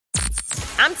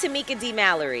I'm Tamika D.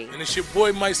 Mallory. And it's your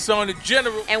boy, my son, the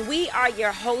General. And we are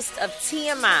your hosts of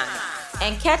TMI.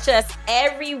 And catch us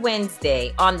every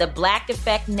Wednesday on the Black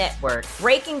Effect Network,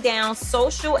 breaking down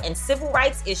social and civil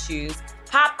rights issues,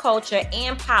 pop culture,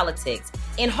 and politics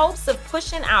in hopes of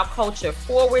pushing our culture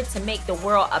forward to make the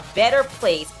world a better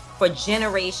place for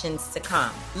generations to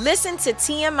come. Listen to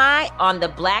TMI on the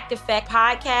Black Effect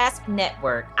Podcast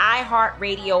Network,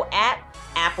 iHeartRadio app,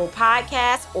 Apple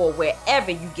Podcasts, or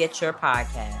wherever you get your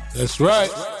podcasts. That's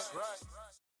right.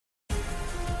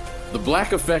 The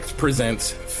Black Effect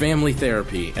presents Family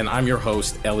Therapy, and I'm your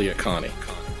host, Elliot Connie.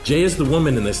 Jay is the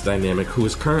woman in this dynamic who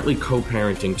is currently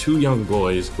co-parenting 2 young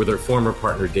boys with her former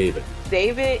partner, David.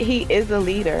 David, he is a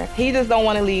leader. He just don't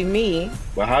want to leave me.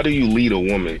 But how do you lead a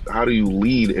woman? How do you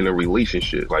lead in a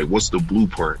relationship? Like, what's the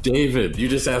blueprint? David, you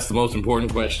just asked the most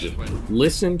important question.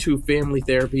 Listen to Family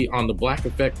Therapy on the Black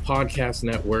Effect Podcast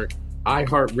Network,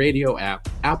 iHeartRadio app,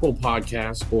 Apple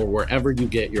Podcasts, or wherever you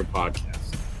get your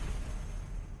podcasts.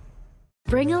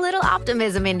 Bring a little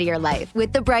optimism into your life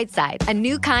with The Bright Side, a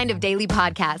new kind of daily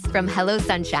podcast from Hello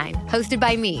Sunshine, hosted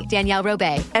by me, Danielle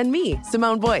Robay. And me,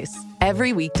 Simone Boyce.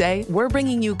 Every weekday, we're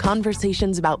bringing you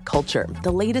conversations about culture, the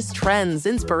latest trends,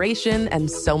 inspiration, and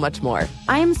so much more.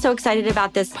 I am so excited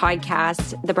about this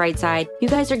podcast, The Bright Side. You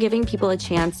guys are giving people a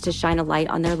chance to shine a light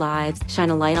on their lives,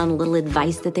 shine a light on a little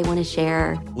advice that they want to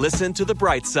share. Listen to The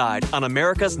Bright Side on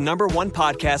America's #1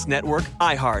 podcast network,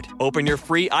 iHeart. Open your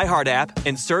free iHeart app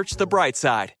and search The Bright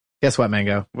Side. Guess what,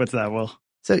 Mango? What's that, Will?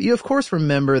 So you, of course,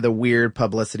 remember the weird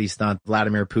publicity stunt,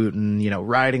 Vladimir Putin,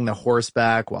 riding the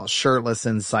horseback while shirtless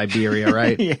in Siberia,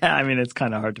 right? Yeah, I mean, it's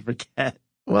kind of hard to forget.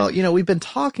 Well, we've been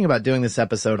talking about doing this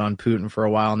episode on Putin for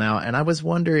a while now, and I was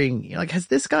wondering, has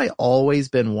this guy always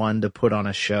been one to put on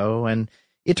a show? And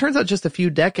it turns out just a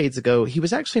few decades ago, he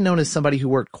was actually known as somebody who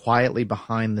worked quietly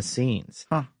behind the scenes.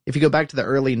 Huh. If you go back to the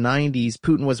early 90s,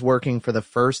 Putin was working for the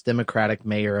first Democratic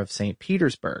mayor of St.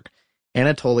 Petersburg,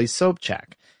 Anatoly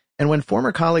Sobchak. And when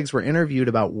former colleagues were interviewed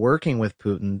about working with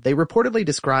Putin, they reportedly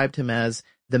described him as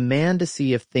the man to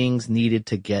see if things needed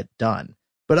to get done,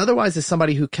 but otherwise as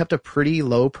somebody who kept a pretty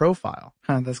low profile.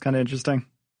 That's kind of interesting.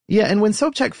 Yeah, and when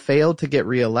Sobchak failed to get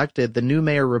reelected, the new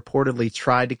mayor reportedly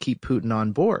tried to keep Putin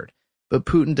on board, but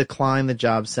Putin declined the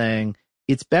job, saying,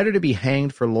 "It's better to be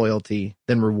hanged for loyalty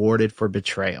than rewarded for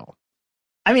betrayal."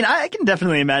 I mean, I can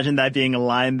definitely imagine that being a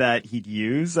line that he'd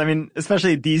use. I mean,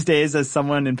 especially these days as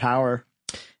someone in power.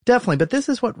 Definitely, but this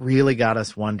is what really got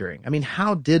us wondering. I mean,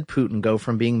 how did Putin go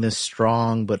from being this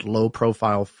strong but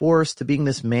low-profile force to being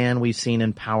this man we've seen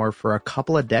in power for a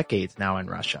couple of decades now in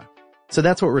Russia? So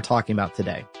that's what we're talking about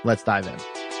today. Let's dive in.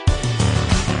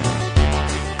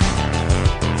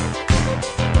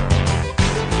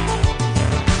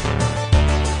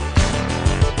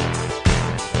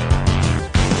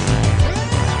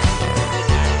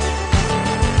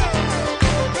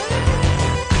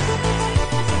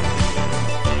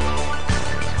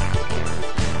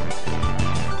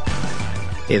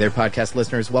 Hey there, podcast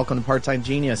listeners. Welcome to Part-Time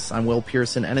Genius. I'm Will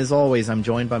Pearson, and as always, I'm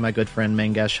joined by my good friend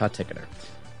Mangesh Hattikudur.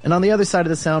 And on the other side of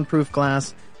the soundproof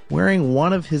glass, wearing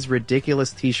one of his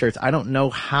ridiculous T-shirts. I don't know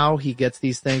how he gets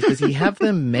these things. Does he have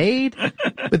them made?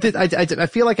 But this, I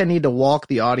feel like I need to walk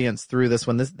the audience through this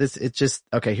one. It's just,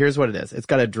 okay, here's what it is. It's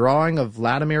got a drawing of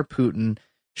Vladimir Putin,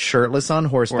 shirtless on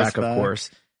horseback, of course,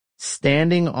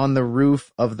 standing on the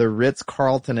roof of the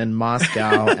Ritz-Carlton in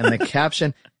Moscow, and the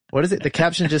caption, what is it? The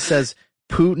caption just says,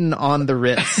 Putin on the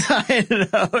Ritz. I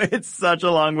know, it's such a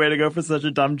long way to go for such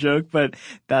a dumb joke, but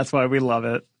that's why we love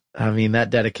it. I mean,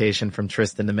 that dedication from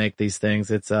Tristan to make these things,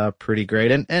 it's pretty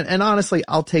great. And honestly,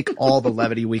 I'll take all the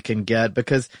levity we can get,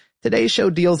 because today's show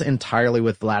deals entirely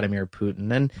with Vladimir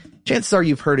Putin. And chances are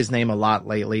you've heard his name a lot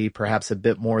lately, perhaps a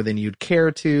bit more than you'd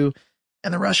care to.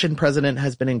 And the Russian president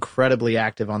has been incredibly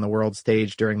active on the world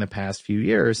stage during the past few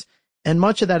years. And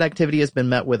much of that activity has been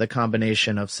met with a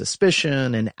combination of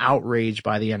suspicion and outrage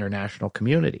by the international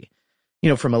community.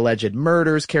 From alleged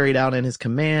murders carried out in his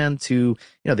command to,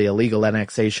 the illegal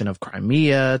annexation of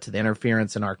Crimea to the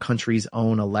interference in our country's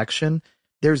own election.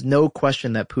 There's no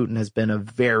question that Putin has been a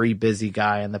very busy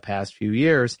guy in the past few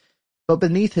years. But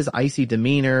beneath his icy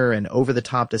demeanor and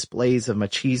over-the-top displays of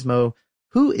machismo,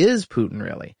 who is Putin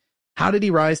really? How did he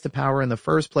rise to power in the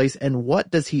first place? And what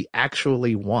does he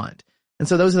actually want? And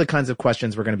so those are the kinds of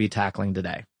questions we're going to be tackling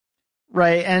today.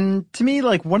 Right. And to me,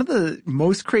 one of the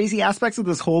most crazy aspects of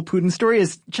this whole Putin story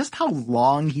is just how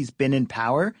long he's been in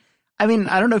power. I mean,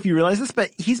 I don't know if you realize this,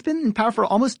 but he's been in power for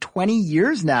almost 20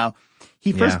 years now.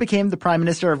 He first became the prime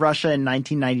minister of Russia in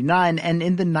 1999. And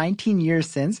in the 19 years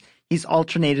since, he's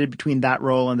alternated between that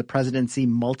role and the presidency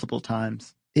multiple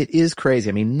times. It is crazy.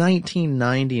 I mean,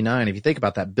 1999, if you think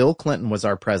about that, Bill Clinton was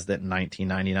our president in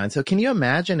 1999. So can you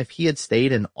imagine if he had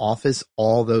stayed in office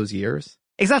all those years?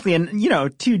 Exactly. And,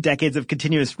 2 decades of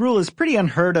continuous rule is pretty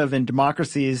unheard of in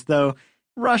democracies, though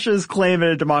Russia's claim at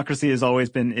a democracy has always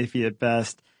been iffy at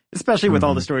best, especially with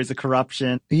all the stories of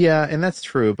corruption. Yeah, and that's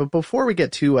true. But before we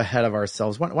get too ahead of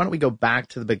ourselves, why don't we go back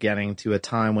to the beginning, to a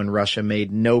time when Russia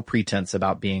made no pretense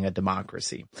about being a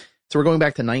democracy. So we're going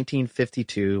back to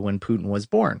 1952 when Putin was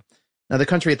born. Now, the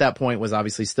country at that point was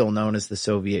obviously still known as the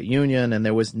Soviet Union, and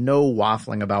there was no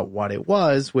waffling about what it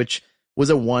was, which was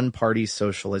a one-party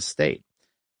socialist state.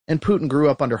 And Putin grew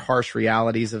up under harsh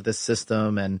realities of this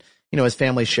system, and, his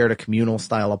family shared a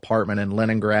communal-style apartment in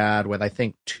Leningrad with, I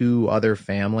think, 2 other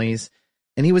families,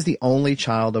 and he was the only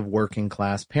child of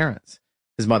working-class parents.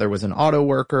 His mother was an auto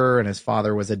worker, and his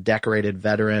father was a decorated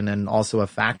veteran and also a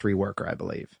factory worker, I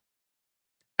believe.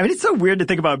 I mean, it's so weird to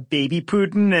think about baby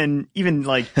Putin and even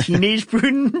teenage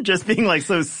Putin just being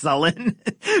so sullen.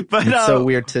 But it's so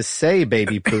weird to say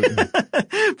baby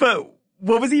Putin. But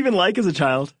what was he even like as a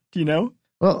child? Do you know?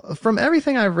 Well, from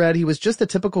everything I've read, he was just a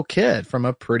typical kid from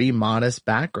a pretty modest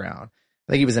background.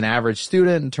 I think he was an average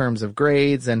student in terms of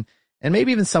grades and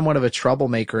maybe even somewhat of a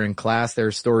troublemaker in class. There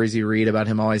are stories you read about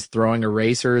him always throwing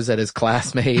erasers at his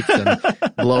classmates and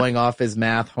blowing off his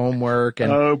math homework.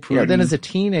 And then as a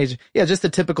teenager, just a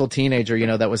typical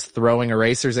teenager, that was throwing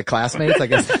erasers at classmates. I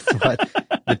guess that's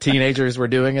what the teenagers were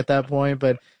doing at that point.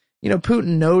 But,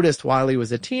 Putin noticed while he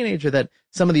was a teenager that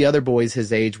some of the other boys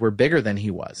his age were bigger than he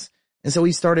was. And so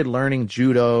he started learning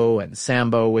judo and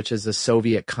sambo, which is a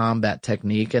Soviet combat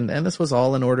technique. And this was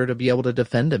all in order to be able to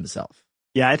defend himself.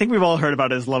 Yeah, I think we've all heard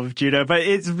about his love of judo, but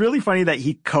it's really funny that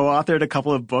he co-authored a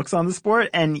couple of books on the sport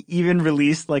and even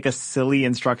released a silly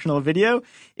instructional video.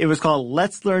 It was called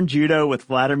Let's Learn Judo with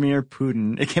Vladimir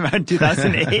Putin. It came out in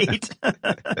 2008.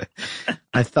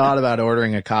 I thought about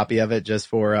ordering a copy of it just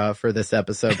for this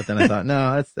episode, but then I thought,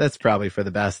 no, that's probably for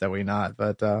the best that we not.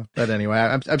 But anyway,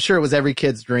 I'm sure it was every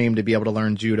kid's dream to be able to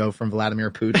learn judo from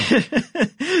Vladimir Putin.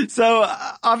 So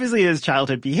obviously his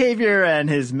childhood behavior and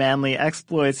his manly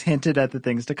exploits hinted at the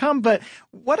things to come, but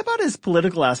what about his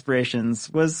political aspirations?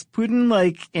 Was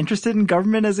Putin interested in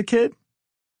government as a kid?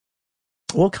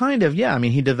 Well, kind of, yeah. I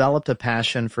mean, he developed a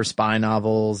passion for spy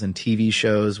novels and TV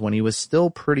shows when he was still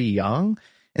pretty young,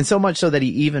 and so much so that he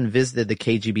even visited the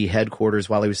KGB headquarters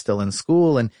while he was still in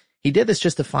school, and he did this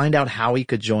just to find out how he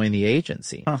could join the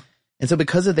agency. And so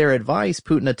because of their advice,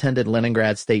 Putin attended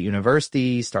Leningrad State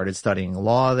University, started studying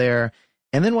law there,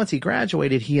 and then once he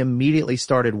graduated, he immediately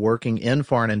started working in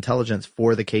foreign intelligence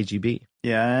for the KGB.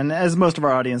 Yeah, and as most of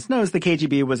our audience knows, the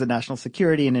KGB was a national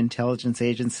security and intelligence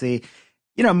agency.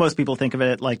 Most people think of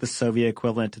it like the Soviet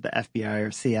equivalent to the FBI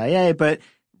or CIA, but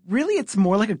really it's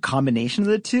more like a combination of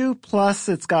the two. Plus,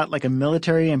 it's got a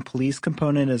military and police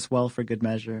component as well for good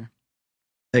measure.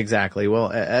 Exactly.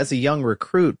 Well, as a young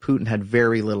recruit, Putin had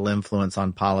very little influence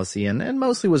on policy and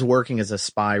mostly was working as a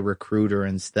spy recruiter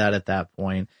instead at that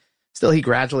point. Still, he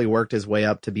gradually worked his way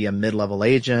up to be a mid-level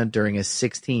agent during his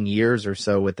 16 years or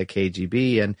so with the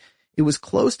KGB, and it was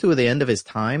close to the end of his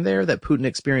time there that Putin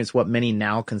experienced what many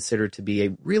now consider to be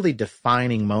a really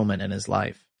defining moment in his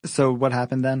life. So what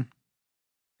happened then?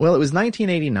 Well, it was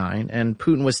 1989, and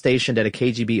Putin was stationed at a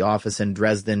KGB office in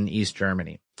Dresden, East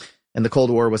Germany. And the Cold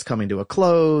War was coming to a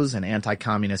close, and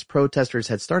anti-communist protesters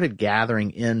had started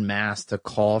gathering en masse to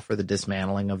call for the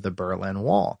dismantling of the Berlin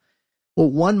Wall. Well,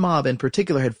 one mob in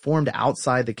particular had formed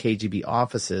outside the KGB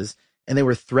offices, and they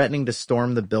were threatening to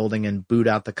storm the building and boot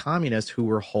out the communists who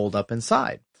were holed up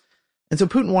inside. And so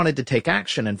Putin wanted to take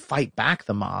action and fight back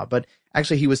the mob, but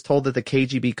actually he was told that the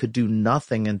KGB could do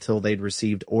nothing until they'd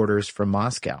received orders from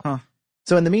Moscow.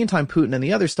 So in the meantime, Putin and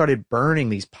the others started burning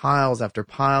these piles after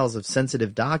piles of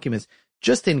sensitive documents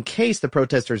just in case the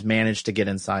protesters managed to get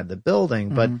inside the building.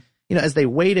 But, as they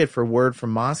waited for word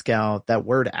from Moscow, that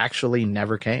word actually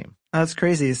never came. That's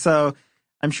crazy. So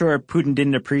I'm sure Putin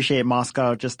didn't appreciate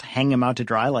Moscow just hang him out to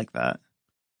dry like that.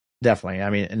 Definitely. I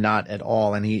mean, not at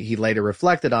all. And he later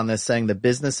reflected on this, saying the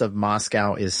business of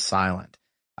Moscow is silent.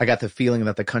 I got the feeling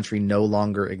that the country no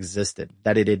longer existed,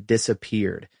 that it had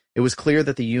disappeared. It was clear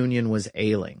that the Union was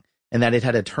ailing and that it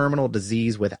had a terminal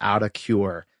disease without a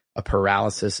cure, a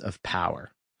paralysis of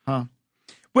power.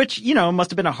 Which,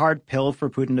 must have been a hard pill for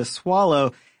Putin to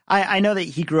swallow. I know that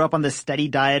he grew up on this steady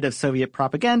diet of Soviet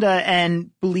propaganda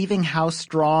and believing how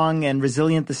strong and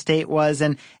resilient the state was.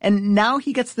 And now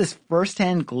he gets this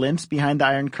firsthand glimpse behind the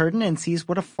Iron Curtain and sees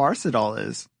what a farce it all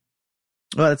is.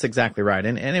 Well, that's exactly right.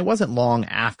 And it wasn't long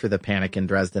after the panic in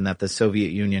Dresden that the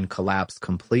Soviet Union collapsed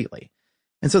completely.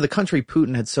 And so the country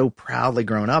Putin had so proudly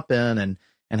grown up in and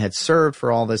and had served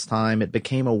for all this time, it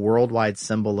became a worldwide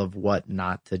symbol of what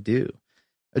not to do.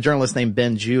 A journalist named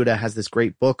Ben Judah has this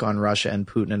great book on Russia and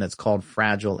Putin, and it's called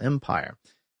Fragile Empire.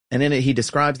 And in it, he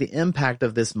describes the impact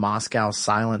of this Moscow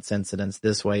silence incident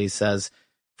this way. He says,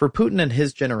 "For Putin and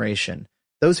his generation,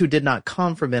 those who did not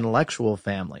come from intellectual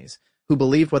families, who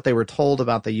believed what they were told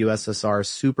about the USSR's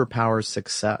superpower's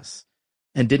success,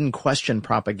 and didn't question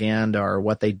propaganda or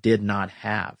what they did not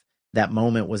have, that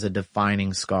moment was a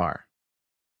defining scar."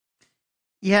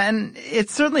 Yeah, and it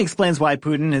certainly explains why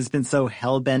Putin has been so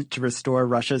hell-bent to restore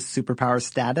Russia's superpower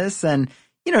status and,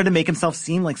 to make himself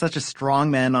seem like such a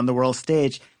strong man on the world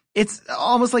stage. It's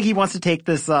almost like he wants to take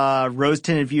this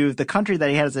rose-tinted view of the country that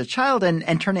he had as a child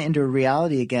and turn it into a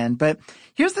reality again. But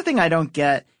here's the thing I don't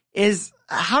get is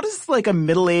how does like a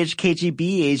middle-aged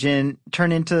KGB agent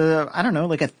turn into, I don't know,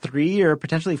 like a 3 or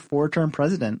potentially 4-term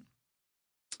president?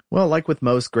 Well, like with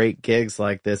most great gigs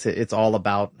like this, it's all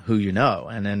about who you know.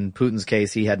 And in Putin's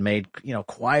case, he had made,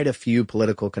 quite a few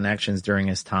political connections during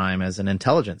his time as an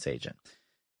intelligence agent.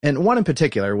 And one in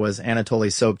particular was Anatoly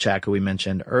Sobchak, who we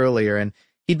mentioned earlier. And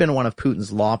he'd been one of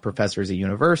Putin's law professors at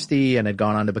university and had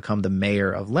gone on to become the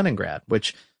mayor of Leningrad,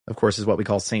 which, of course, is what we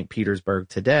call St. Petersburg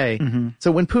today. Mm-hmm.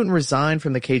 So when Putin resigned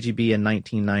from the KGB in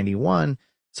 1991,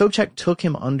 Sobchak took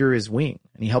him under his wing,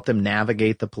 and he helped him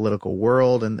navigate the political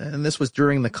world, and this was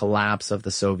during the collapse of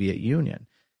the Soviet Union.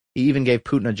 He even gave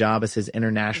Putin a job as his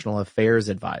international affairs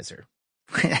advisor.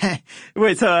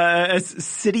 Wait, so a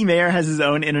city mayor has his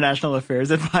own international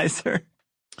affairs advisor?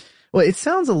 Well, it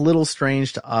sounds a little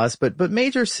strange to us, but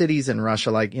major cities in Russia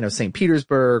like, St.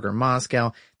 Petersburg or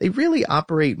Moscow, they really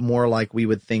operate more like we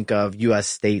would think of U.S.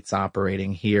 states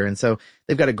operating here. And so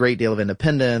they've got a great deal of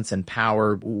independence and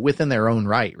power within their own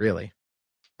right, really.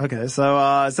 Okay, so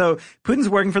Putin's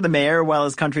working for the mayor while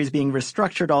his country's being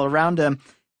restructured all around him.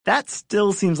 That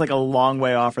still seems like a long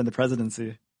way off from the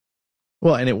presidency.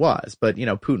 Well, and it was, but,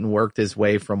 Putin worked his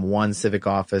way from one civic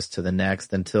office to the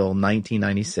next until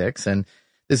 1996, and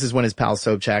this is when his pal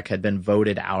Sobchak had been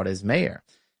voted out as mayor.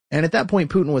 And at that point,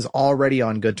 Putin was already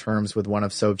on good terms with one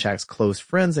of Sobchak's close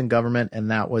friends in government,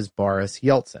 and that was Boris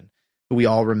Yeltsin, who we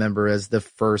all remember as the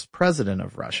first president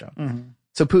of Russia. Mm-hmm.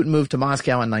 So Putin moved to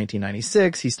Moscow in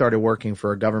 1996. He started working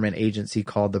for a government agency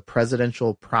called the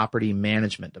Presidential Property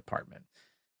Management Department.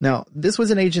 Now, this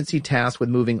was an agency tasked with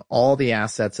moving all the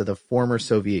assets of the former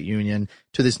Soviet Union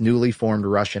to this newly formed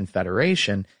Russian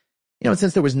Federation.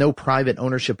 Since there was no private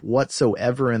ownership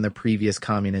whatsoever in the previous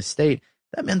communist state,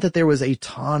 that meant that there was a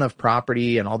ton of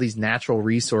property and all these natural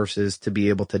resources to be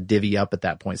able to divvy up at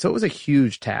that point. So it was a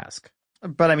huge task.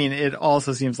 But it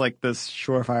also seems like this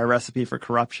surefire recipe for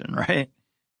corruption, right?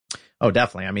 Oh,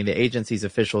 definitely. The agency's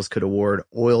officials could award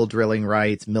oil drilling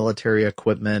rights, military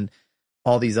equipment,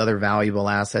 all these other valuable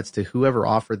assets to whoever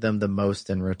offered them the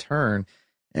most in return.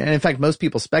 And in fact, most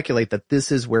people speculate that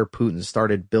this is where Putin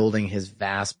started building his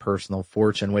vast personal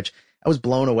fortune, which I was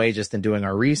blown away just in doing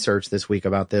our research this week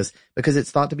about this because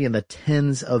it's thought to be in the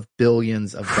tens of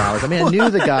billions of dollars. I knew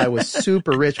the guy was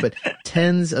super rich, but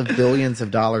tens of billions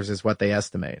of dollars is what they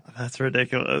estimate. That's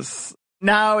ridiculous.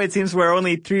 Now it seems we're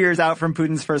only 3 years out from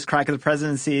Putin's first crack at the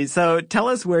presidency. So tell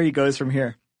us where he goes from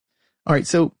here. All right,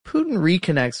 so Putin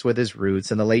reconnects with his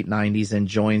roots in the late 90s and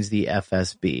joins the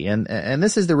FSB, and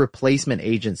this is the replacement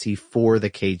agency for the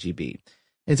KGB.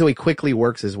 And so he quickly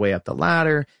works his way up the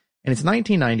ladder, and it's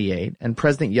 1998, and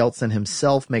President Yeltsin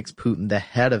himself makes Putin the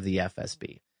head of the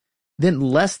FSB. Then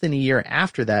less than a year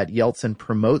after that, Yeltsin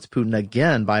promotes Putin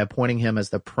again by appointing him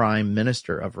as the prime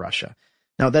minister of Russia.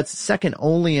 Now, that's second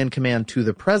only in command to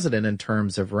the president in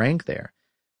terms of rank there.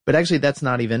 But actually, that's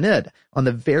not even it. On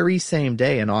the very same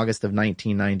day in August of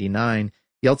 1999,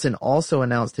 Yeltsin also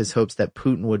announced his hopes that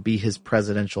Putin would be his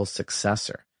presidential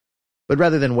successor. But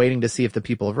rather than waiting to see if the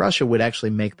people of Russia would actually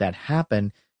make that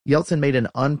happen, Yeltsin made an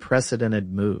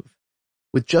unprecedented move.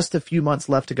 With just a few months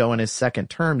left to go in his second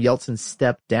term, Yeltsin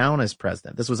stepped down as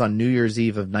president. This was on New Year's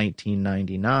Eve of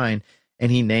 1999,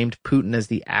 and he named Putin as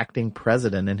the acting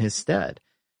president in his stead.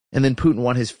 And then Putin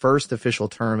won his first official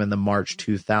term in the March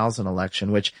 2000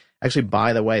 election, which actually,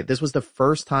 by the way, this was the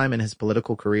first time in his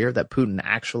political career that Putin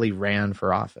actually ran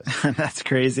for office. That's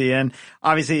crazy. And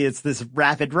obviously it's this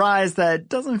rapid rise that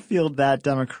doesn't feel that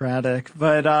democratic.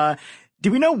 But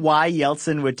do we know why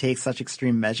Yeltsin would take such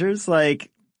extreme measures? Like,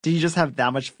 did he just have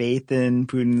that much faith in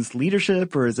Putin's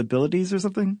leadership or his abilities or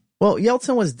something? Well,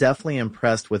 Yeltsin was definitely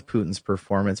impressed with Putin's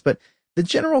performance, but the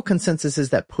general consensus is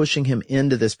that pushing him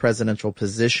into this presidential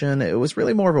position, it was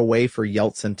really more of a way for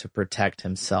Yeltsin to protect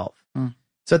himself.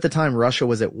 So at the time, Russia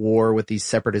was at war with these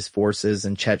separatist forces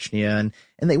in Chechnya,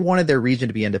 and they wanted their region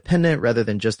to be independent rather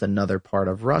than just another part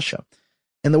of Russia.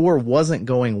 And the war wasn't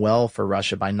going well for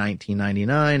Russia by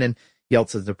 1999, and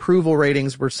Yeltsin's approval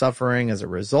ratings were suffering as a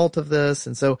result of this.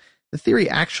 And so the theory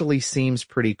actually seems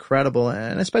pretty credible,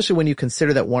 and especially when you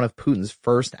consider that one of Putin's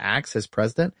first acts as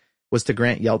president was to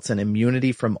grant Yeltsin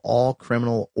immunity from all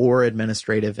criminal or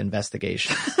administrative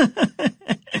investigations.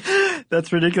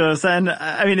 That's ridiculous. And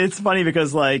I mean, it's funny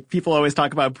because like people always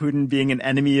talk about Putin being an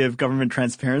enemy of government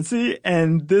transparency,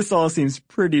 and this all seems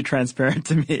pretty transparent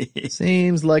to me.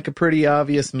 Seems like a pretty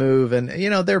obvious move. And, you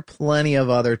know, there are plenty of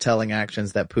other telling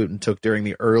actions that Putin took during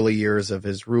the early years of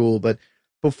his rule. But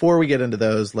before we get into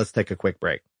those, let's take a quick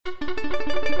break.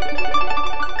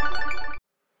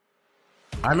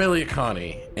 I'm Elliot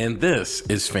Connie, and this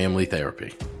is Family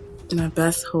Therapy. My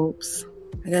best hopes,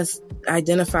 I guess,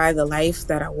 identify the life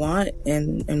that I want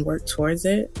and work towards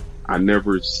it. I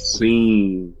never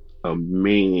seen a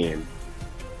man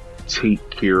take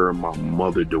care of my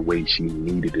mother the way she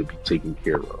needed to be taken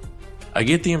care of. I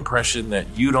get the impression that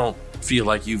you don't feel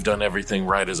like you've done everything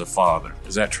right as a father.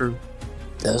 Is that true?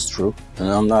 That's true, and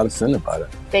I'm not offended by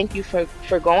that. Thank you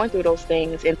for going through those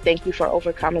things, and thank you for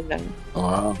overcoming them.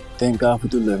 Wow. Thank God for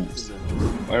deliverance.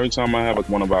 Every time I have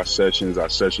one of our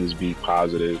sessions be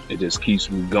positive. It just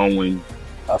keeps me going.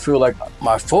 I feel like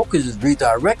my focus is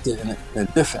redirected in a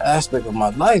different aspect of my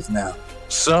life now.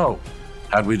 So,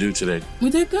 how'd we do today?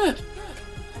 We did good.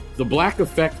 The Black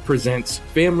Effect presents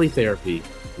Family Therapy.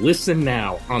 Listen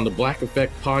now on the Black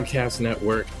Effect Podcast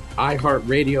Network,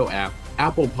 iHeartRadio app,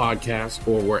 Apple Podcasts,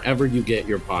 or wherever you get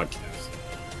your podcasts.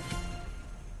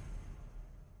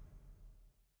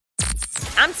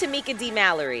 I'm Tamika D.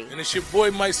 Mallory. And it's your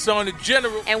boy, my son, the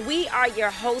General. And we are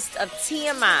your host of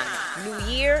TMI.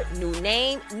 New year, new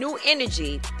name, new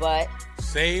energy, but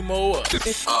same old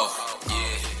us. Oh,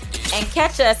 yeah. And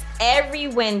catch us every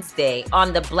Wednesday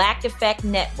on the Black Effect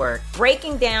Network,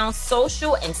 breaking down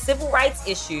social and civil rights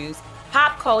issues,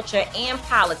 pop culture, and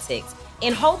politics,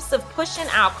 in hopes of pushing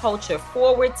our culture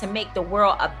forward to make the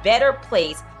world a better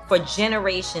place for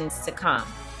generations to come.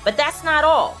 But that's not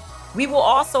all. We will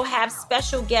also have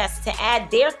special guests to add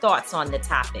their thoughts on the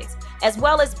topics, as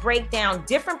well as break down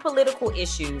different political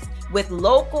issues with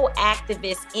local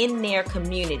activists in their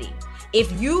community.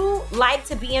 If you like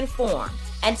to be informed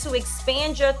and to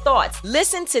expand your thoughts,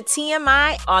 listen to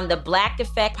TMI on the Black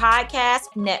Effect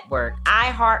Podcast Network,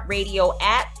 iHeartRadio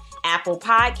app, Apple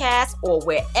Podcasts, or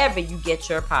wherever you get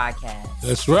your podcasts.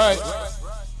 That's right.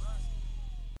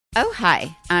 Oh,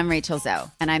 hi, I'm Rachel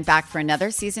Zoe, and I'm back for another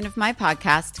season of my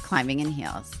podcast, Climbing in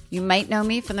Heels. You might know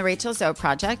me from the Rachel Zoe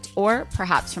Project, or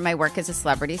perhaps from my work as a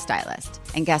celebrity stylist.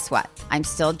 And guess what? I'm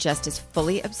still just as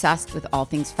fully obsessed with all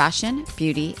things fashion,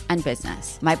 beauty, and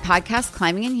business. My podcast,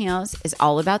 Climbing in Heels, is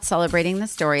all about celebrating the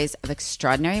stories of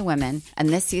extraordinary women, and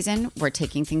this season, we're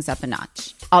taking things up a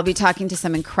notch. I'll be talking to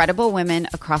some incredible women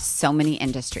across so many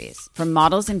industries, from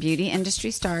models and beauty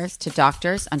industry stars to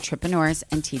doctors, entrepreneurs,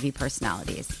 and TV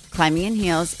personalities. Climbing in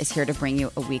Heels is here to bring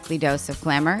you a weekly dose of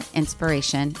glamour,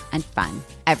 inspiration, and fun.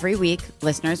 Every week,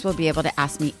 listeners will be able to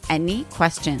ask me any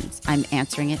questions. I'm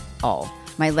answering it all.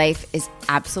 My life is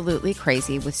absolutely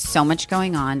crazy with so much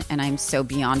going on, and I'm so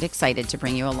beyond excited to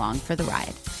bring you along for the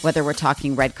ride. Whether we're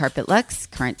talking red carpet looks,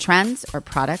 current trends, or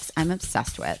products I'm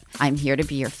obsessed with, I'm here to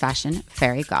be your fashion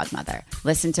fairy godmother.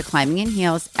 Listen to Climbing in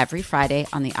Heels every Friday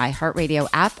on the iHeartRadio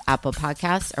app, Apple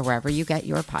Podcasts, or wherever you get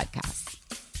your podcasts.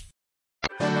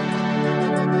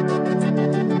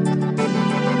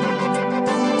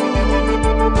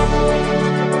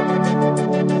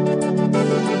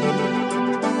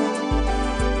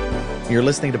 You're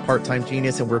listening to Part-Time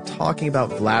Genius, and we're talking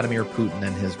about Vladimir Putin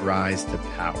and his rise to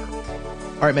power.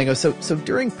 All right, Mango, so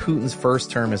during Putin's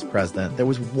first term as president, there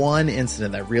was one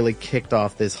incident that really kicked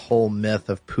off this whole myth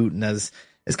of Putin as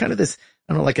kind of this,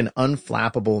 I don't know, like an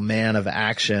unflappable man of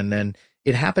action. And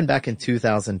it happened back in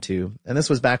 2002. And this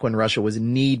was back when Russia was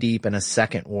knee-deep in a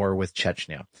second war with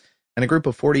Chechnya. And a group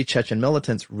of 40 Chechen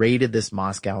militants raided this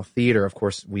Moscow theater. Of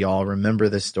course, we all remember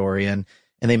this story. And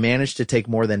they managed to take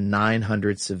more than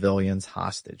 900 civilians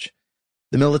hostage.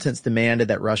 The militants demanded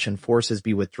that Russian forces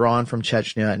be withdrawn from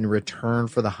Chechnya in return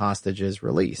for the hostages'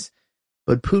 release.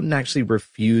 But Putin actually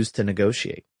refused to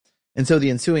negotiate. And so the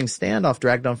ensuing standoff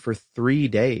dragged on for 3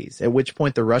 days, at which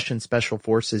point the Russian special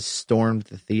forces stormed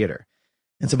the theater.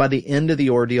 And so by the end of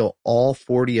the ordeal, all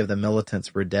 40 of the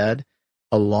militants were dead,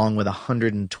 along with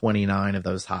 129 of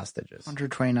those hostages.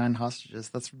 129 hostages.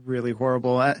 That's really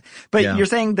horrible. But You're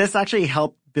saying this actually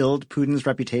helped build Putin's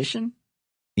reputation?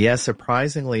 Yeah,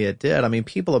 surprisingly it did. I mean,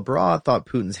 people abroad thought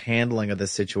Putin's handling of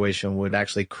this situation would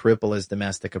actually cripple his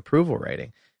domestic approval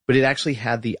rating, but it actually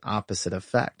had the opposite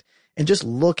effect. And just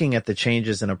looking at the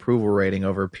changes in approval rating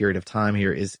over a period of time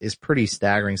here is pretty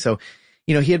staggering. So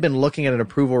he had been looking at an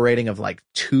approval rating of like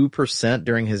 2%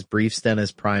 during his brief stint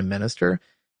as prime minister,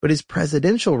 but his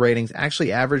presidential ratings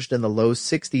actually averaged in the low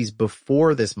 60s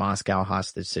before this Moscow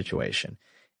hostage situation.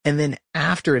 And then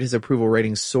after it, his approval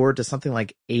rating soared to something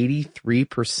like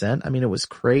 83%. I mean, it was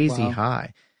crazy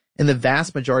high. And the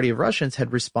vast majority of Russians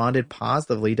had responded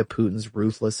positively to Putin's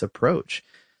ruthless approach.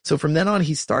 So from then on,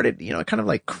 he started, kind of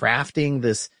like crafting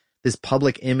this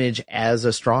public image as a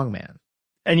strongman.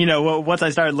 And, once I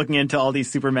started looking into all these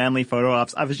super manly photo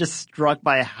ops, I was just struck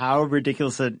by how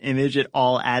ridiculous an image it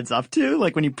all adds up to,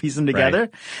 like when you piece them together.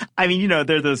 Right. I mean,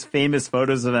 there are those famous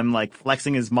photos of him like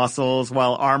flexing his muscles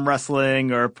while arm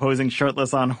wrestling or posing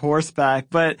shirtless on horseback.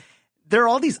 But there are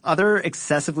all these other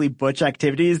excessively butch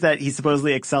activities that he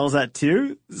supposedly excels at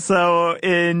too. So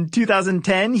in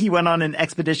 2010, he went on an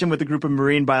expedition with a group of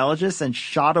marine biologists and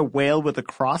shot a whale with a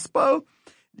crossbow.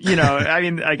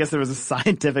 I guess there was a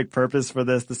scientific purpose for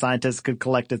this. The scientists could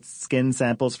collect its skin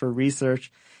samples for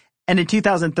research. And in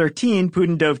 2013,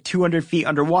 Putin dove 200 feet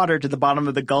underwater to the bottom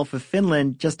of the Gulf of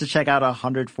Finland just to check out a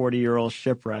 140-year-old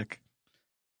shipwreck.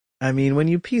 I mean, when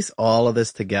you piece all of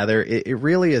this together, it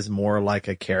really is more like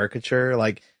a caricature.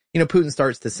 Like, Putin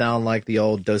starts to sound like the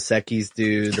old Dos Equis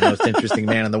dude, the most interesting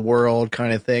man in the world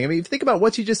kind of thing. I mean, think about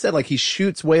what you just said. Like, he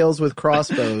shoots whales with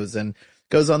crossbows and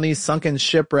goes on these sunken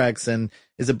shipwrecks and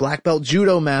is a black belt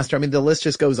judo master. I mean, the list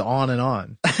just goes on and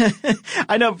on.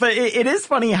 I know, but it is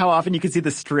funny how often you can see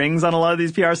the strings on a lot of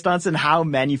these PR stunts and how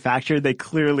manufactured they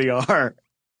clearly are.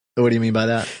 What do you mean by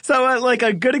that? So,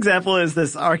 a good example is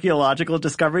this archaeological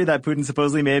discovery that Putin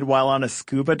supposedly made while on a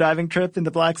scuba diving trip in the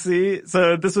Black Sea.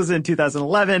 So this was in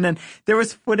 2011, and there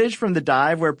was footage from the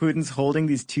dive where Putin's holding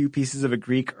these two pieces of a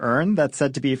Greek urn that's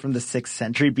said to be from the 6th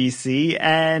century BC,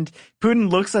 and Putin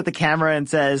looks at the camera and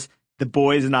says, "The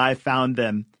boys and I found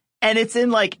them." And it's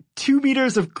in 2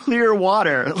 meters of clear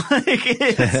water.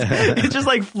 It's just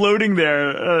floating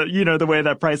there, the way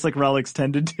that priceless relics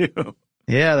tend to do.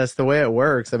 Yeah, that's the way it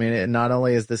works. I mean, not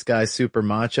only is this guy super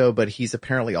macho, but he's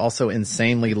apparently also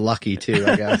insanely lucky too,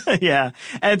 I guess. Yeah.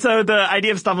 And so the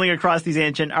idea of stumbling across these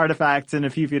ancient artifacts in a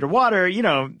few feet of water,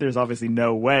 there's obviously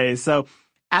no way. So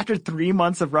after 3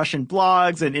 months of Russian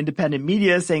blogs and independent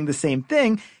media saying the same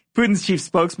thing, Putin's chief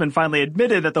spokesman finally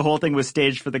admitted that the whole thing was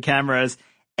staged for the cameras.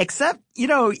 Except,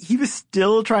 he was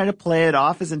still trying to play it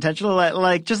off as intentional.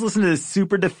 Just listen to this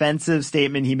super defensive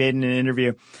statement he made in an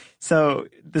interview. So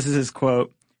this is his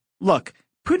quote. "Look,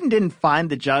 Putin didn't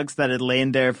find the jugs that had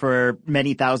lain there for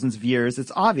many thousands of years.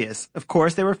 It's obvious. Of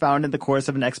course, they were found in the course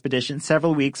of an expedition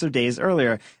several weeks or days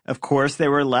earlier. Of course, they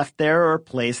were left there or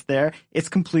placed there. It's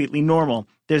completely normal.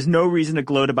 There's no reason to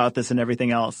gloat about this and everything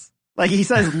else." He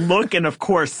says look and of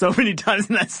course so many times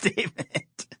in that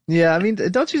statement. Yeah, I mean,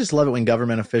 don't you just love it when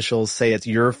government officials say it's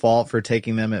your fault for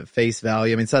taking them at face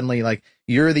value? I mean, suddenly,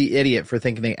 you're the idiot for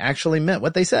thinking they actually meant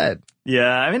what they said.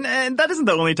 Yeah, I mean, and that isn't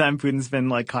the only time Putin's been,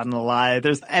 caught in a lie.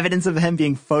 There's evidence of him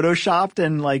being photoshopped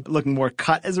and, looking more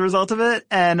cut as a result of it.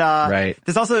 And right.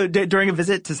 There's also, during a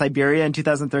visit to Siberia in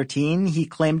 2013, he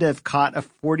claimed to have caught a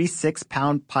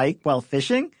 46-pound pike while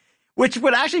fishing, which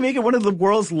would actually make it one of the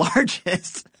world's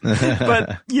largest.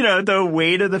 But, the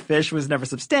weight of the fish was never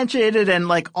substantiated.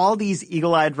 And all these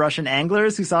eagle-eyed Russian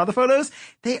anglers who saw the photos,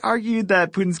 they argued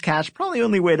that Putin's catch probably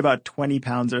only weighed about 20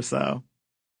 pounds or so.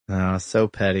 Oh, so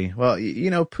petty. Well,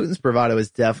 Putin's bravado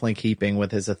is definitely keeping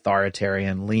with his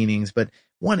authoritarian leanings. But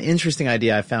one interesting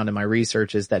idea I found in my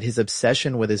research is that his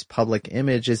obsession with his public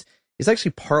image is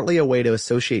actually partly a way to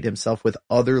associate himself with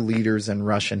other leaders in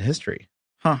Russian history.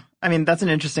 Huh. I mean, that's an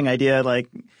interesting idea,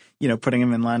 putting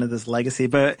him in line with this legacy.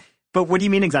 But what do you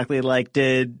mean exactly?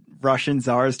 Did Russian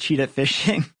czars cheat at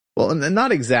fishing? Well,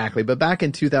 not exactly, but back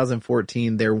in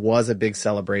 2014, there was a big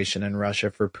celebration in Russia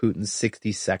for Putin's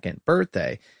 62nd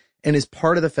birthday. And as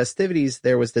part of the festivities,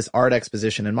 there was this art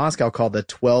exposition in Moscow called the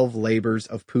 12 Labors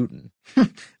of Putin.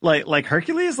 like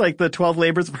Hercules? Like the 12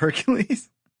 Labors of Hercules?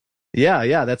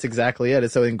 Yeah, that's exactly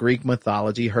it. So in Greek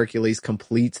mythology, Hercules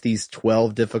completes these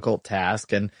 12 difficult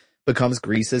tasks and becomes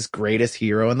Greece's greatest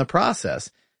hero in the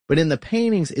process. But in the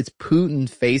paintings, it's Putin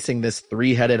facing this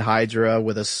 3-headed Hydra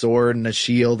with a sword and a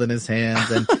shield in his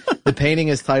hands. And the painting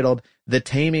is titled The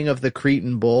Taming of the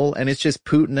Cretan Bull. And it's just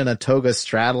Putin in a toga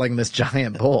straddling this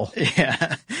giant bull.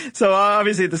 Yeah. So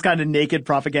obviously this kind of naked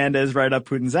propaganda is right up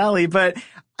Putin's alley. But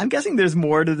I'm guessing there's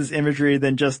more to this imagery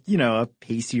than just, a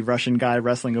pasty Russian guy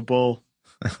wrestling a bull.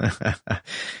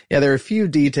 Yeah, there are a few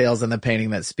details in the painting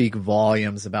that speak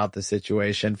volumes about the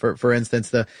situation. For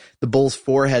instance, the bull's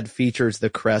forehead features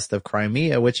the crest of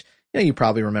Crimea, which you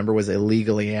probably remember was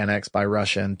illegally annexed by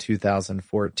Russia in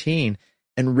 2014.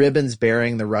 and ribbons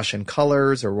bearing the Russian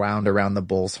colors are wound around the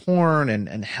bull's horn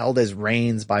and held as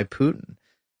reins by Putin.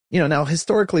 Now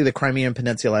historically, the Crimean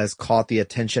Peninsula has caught the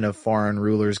attention of foreign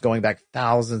rulers going back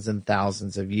thousands and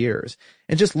thousands of years.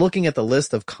 And just looking at the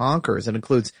list of conquerors, it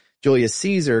includes Julius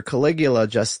Caesar, Caligula,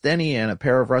 Justinian, a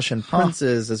pair of Russian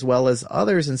princes, as well as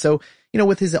others. And so,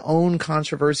 with his own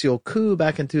controversial coup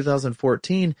back in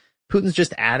 2014, Putin's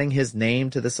just adding his name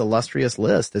to this illustrious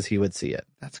list, as he would see it.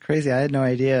 That's crazy. I had no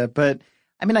idea. But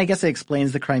I guess it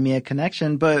explains the Crimea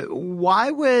connection, but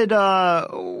why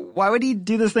would he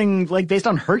do this thing like based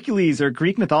on Hercules or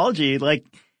Greek mythology? Like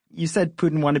you said,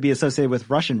 Putin wanted to be associated with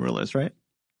Russian rulers, right?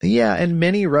 Yeah, and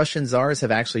many Russian czars have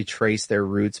actually traced their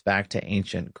roots back to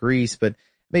ancient Greece, but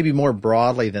maybe more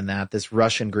broadly than that, this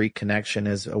Russian-Greek connection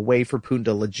is a way for Putin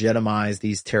to legitimize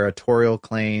these territorial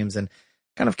claims and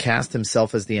kind of cast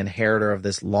himself as the inheritor of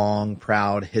this long,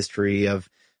 proud history of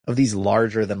these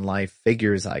larger-than-life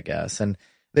figures, I guess. And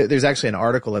there's actually an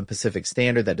article in Pacific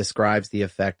Standard that describes the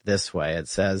effect this way. It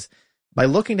says, by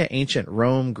looking to ancient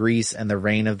Rome, Greece, and the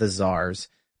reign of the czars,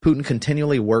 Putin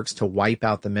continually works to wipe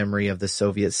out the memory of the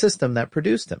Soviet system that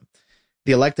produced him.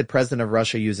 The elected president of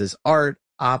Russia uses art,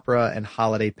 opera, and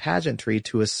holiday pageantry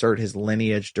to assert his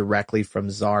lineage directly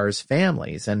from czars'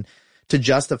 families and to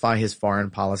justify his foreign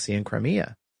policy in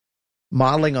Crimea.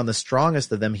 Modeling on the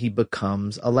strongest of them, he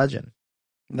becomes a legend.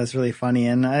 That's really funny.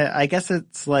 And I guess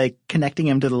it's like connecting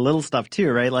him to the little stuff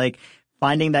too, right? Like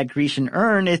finding that Grecian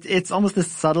urn, it's almost a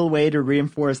subtle way to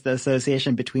reinforce the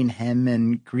association between him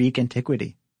and Greek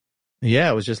antiquity.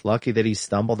 Yeah, it was just lucky that he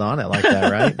stumbled on it like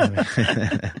that,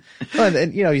 right?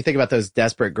 And you think about those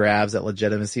desperate grabs at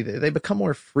legitimacy, they become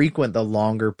more frequent the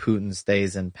longer Putin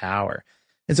stays in power.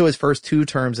 And so his first 2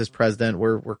 terms as president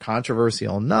were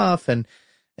controversial enough, and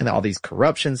all these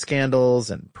corruption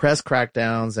scandals and press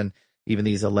crackdowns and even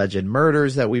these alleged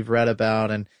murders that we've read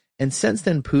about. And since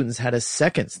then, Putin's had a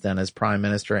second stint as prime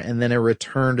minister and then a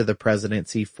return to the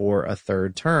presidency for a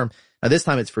 3rd term. Now, this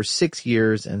time it's for 6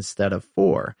 years instead of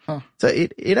 4. So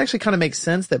it actually kind of makes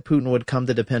sense that Putin would come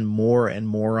to depend more and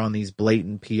more on these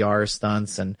blatant PR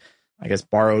stunts and, I guess,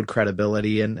 borrowed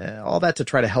credibility and all that to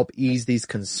try to help ease these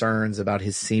concerns about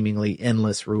his seemingly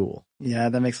endless rule. Yeah,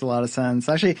 that makes a lot of sense.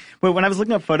 Actually, when I was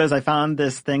looking up photos, I found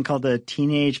this thing called the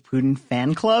Teenage Putin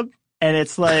Fan Club. And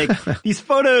it's like these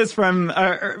photos from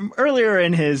earlier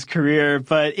in his career,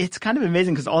 but it's kind of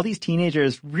amazing because all these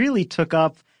teenagers really took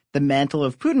up the mantle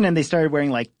of Putin and they started wearing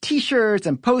like t-shirts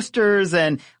and posters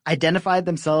and identified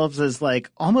themselves as like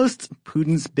almost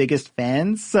Putin's biggest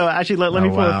fans. So actually, let me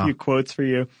pull a few quotes for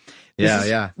you.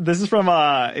 This is from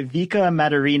Vika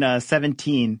Maturina,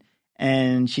 17.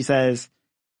 And she says,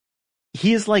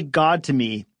 "He is like God to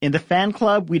me. In the fan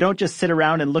club, we don't just sit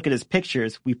around and look at his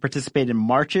pictures. We participate in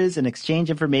marches and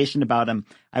exchange information about him.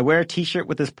 I wear a t-shirt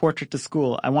with his portrait to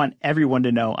school. I want everyone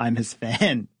to know I'm his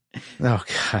fan." Oh,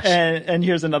 gosh. And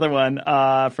here's another one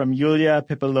from Yulia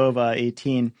Pipilova,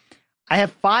 18. "I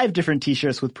have 5 different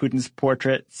t-shirts with Putin's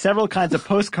portrait, several kinds of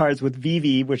postcards with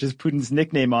Vivi, which is Putin's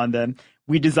nickname, on them.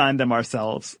 We designed them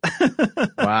ourselves."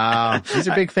 Wow. These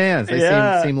are big fans. They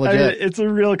seem legit. It's a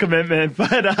real commitment.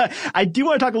 But I do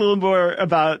want to talk a little more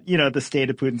about, the state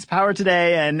of Putin's power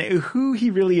today and who he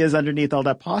really is underneath all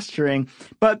that posturing.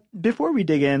 But before we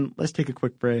dig in, let's take a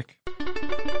quick break.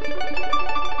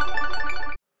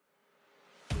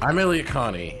 I'm Elliot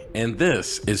Connie, and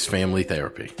this is Family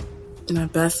Therapy. My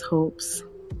best hopes,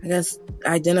 I guess,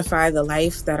 identify the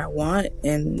life that I want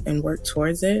and work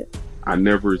towards it. I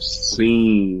never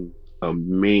seen a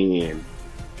man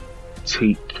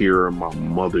take care of my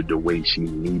mother the way she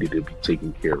needed to be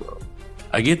taken care of.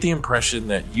 I get the impression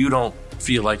that you don't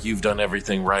feel like you've done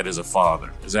everything right as a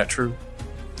father. Is that true?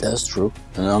 That's true,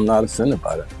 and I'm not offended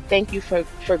by that. Thank you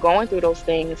for going through those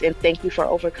things, and thank you for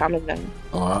overcoming them.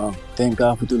 Wow. Thank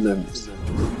God for deliverance.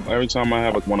 Every time I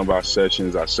have one of our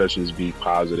sessions be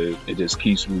positive. It just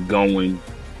keeps me going.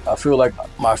 I feel like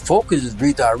my focus is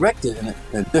redirected in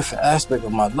a different aspect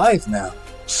of my life now.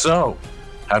 So,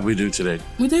 how'd we do today?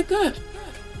 We did good.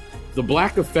 The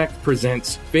Black Effect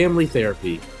presents Family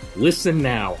Therapy. Listen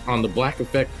now on the Black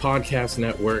Effect Podcast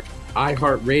Network,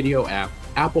 iHeartRadio app,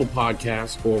 Apple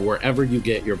Podcasts, or wherever you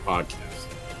get your podcasts.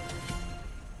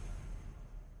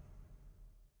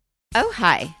 Oh,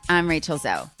 hi, I'm Rachel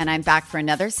Zoe, and I'm back for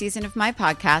another season of my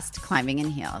podcast, Climbing in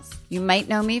Heels. You might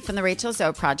know me from the Rachel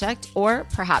Zoe Project, or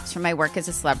perhaps from my work as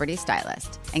a celebrity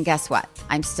stylist. And guess what?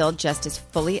 I'm still just as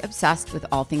fully obsessed with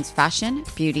all things fashion,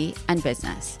 beauty, and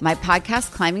business. My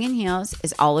podcast, Climbing in Heels,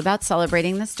 is all about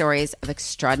celebrating the stories of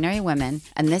extraordinary women,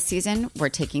 and this season, we're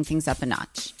taking things up a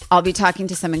notch. I'll be talking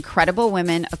to some incredible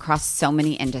women across so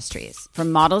many industries,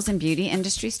 from models and beauty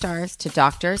industry stars to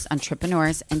doctors,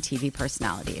 entrepreneurs, and TV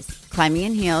personalities. Climbing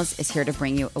in Heels is here to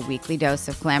bring you a weekly dose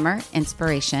of glamour,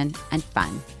 inspiration, and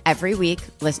fun. Every week,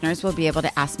 listeners will be able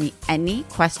to ask me any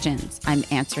questions. I'm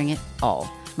answering it all.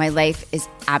 My life is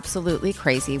absolutely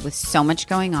crazy with so much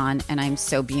going on, and I'm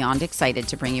so beyond excited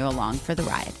to bring you along for the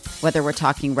ride. Whether we're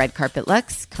talking red carpet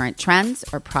looks, current trends,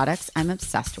 or products I'm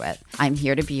obsessed with, I'm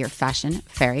here to be your fashion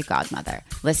fairy godmother.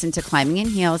 Listen to Climbing in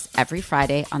Heels every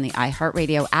Friday on the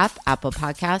iHeartRadio app, Apple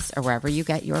Podcasts, or wherever you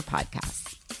get your podcasts.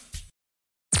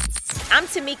 I'm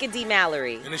Tamika D.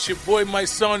 Mallory. And it's your boy, my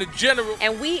son, the General.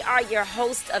 And we are your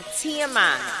hosts of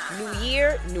TMI. New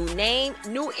year, new name,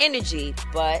 new energy,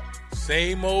 but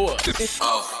same old us.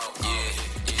 Oh,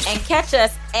 yeah. And catch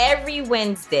us every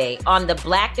Wednesday on the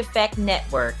Black Effect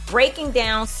Network, breaking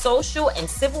down social and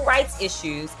civil rights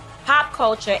issues, pop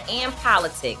culture, and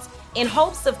politics in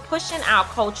hopes of pushing our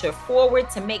culture forward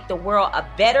to make the world a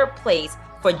better place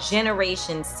for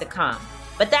generations to come.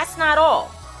 But that's not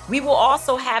all. We will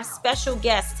also have special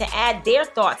guests to add their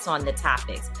thoughts on the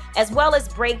topics, as well as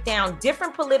break down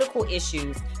different political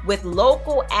issues with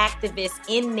local activists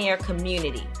in their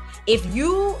community. If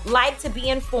you like to be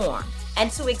informed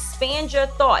and to expand your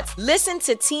thoughts, listen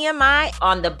to TMI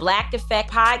on the Black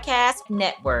Effect Podcast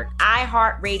Network,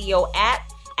 iHeartRadio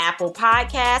app, Apple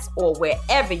Podcasts, or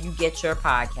wherever you get your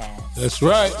podcasts. That's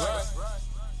right.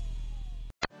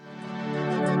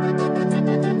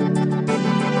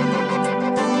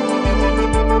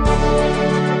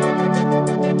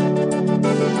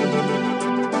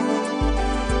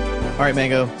 All right,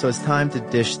 Mango. So it's time to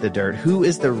dish the dirt. Who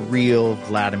is the real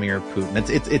Vladimir Putin?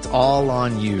 It's all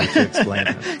on you to explain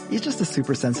it. He's just a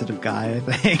super sensitive guy, I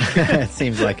think. It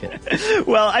seems like it.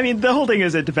 Well, I mean, the whole thing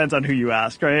is it depends on who you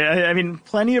ask, right? I mean,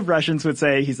 plenty of Russians would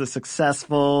say he's a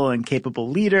successful and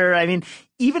capable leader. I mean,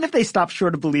 even if they stop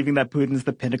short of believing that Putin's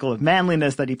the pinnacle of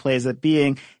manliness that he plays at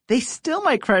being, they still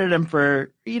might credit him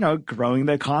for, growing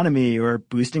the economy or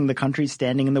boosting the country's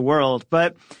standing in the world.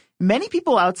 But many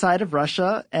people outside of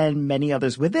Russia and many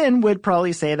others within would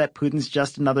probably say that Putin's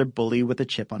just another bully with a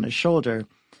chip on his shoulder.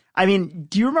 I mean,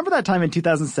 do you remember that time in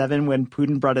 2007 when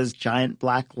Putin brought his giant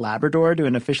black Labrador to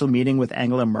an official meeting with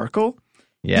Angela Merkel?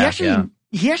 Yeah,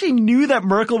 He actually knew that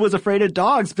Merkel was afraid of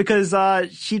dogs because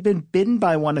she'd been bitten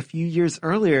by one a few years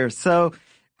earlier. So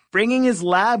bringing his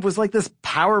lab was like this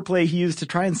power play he used to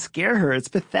try and scare her. It's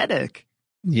pathetic.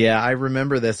 Yeah, I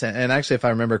remember this. And actually, if I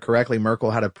remember correctly, Merkel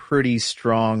had a pretty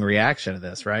strong reaction to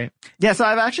this, right? Yeah, so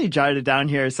I've actually jotted it down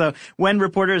here. So when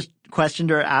reporters questioned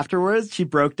her afterwards, she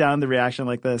broke down the reaction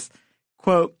like this.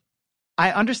 Quote,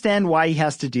 "I understand why he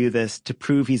has to do this to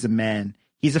prove he's a man.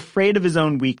 He's afraid of his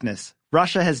own weakness.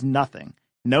 Russia has nothing.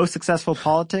 No successful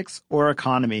politics or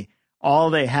economy.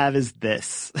 All they have is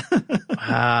this."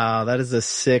 Wow, that is a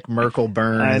sick Merkel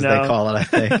burn, as they call it, I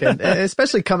think. And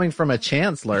especially coming from a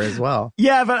chancellor as well.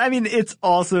 Yeah, but I mean, it's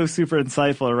also super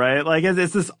insightful, right? Like,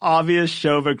 it's this obvious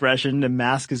show of aggression to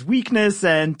mask his weakness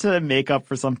and to make up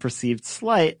for some perceived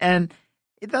slight. And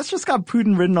that's just got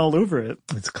Putin written all over it.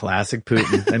 It's classic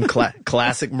Putin and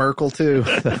classic Merkel too.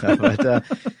 But,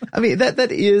 I mean,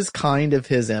 that is kind of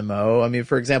his MO. I mean,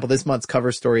 for example, this month's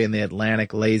cover story in The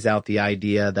Atlantic lays out the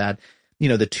idea that,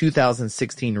 the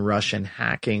 2016 Russian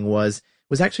hacking was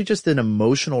actually just an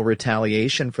emotional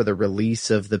retaliation for the release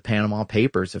of the Panama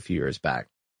Papers a few years back.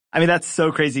 I mean, that's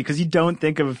so crazy because you don't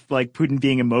think of like Putin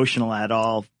being emotional at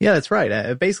all. Yeah, that's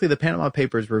right. Basically, the Panama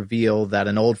Papers reveal that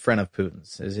an old friend of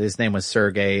Putin's, his name was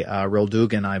Sergei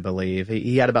Roldugin, I believe.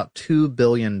 He had about $2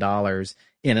 billion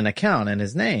in an account in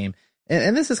his name.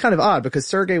 And this is kind of odd because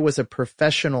Sergei was a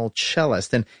professional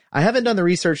cellist. And I haven't done the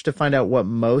research to find out what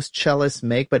most cellists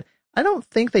make, but I don't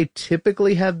think they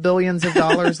typically have billions of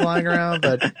dollars lying around.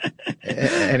 But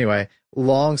anyway,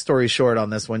 long story short on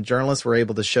this one, journalists were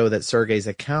able to show that Sergei's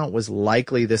account was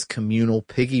likely this communal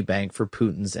piggy bank for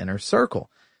Putin's inner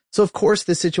circle. So, of course,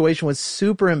 this situation was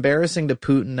super embarrassing to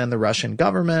Putin and the Russian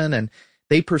government, and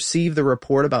they perceived the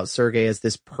report about Sergei as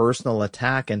this personal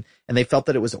attack, and they felt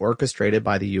that it was orchestrated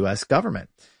by the U.S. government.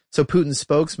 So Putin's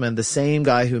spokesman, the same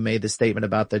guy who made the statement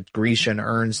about the Grecian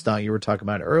urn stunt you were talking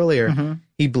about earlier,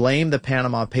 he blamed the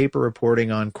Panama paper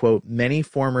reporting on, quote, many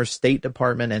former State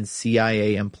Department and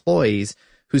CIA employees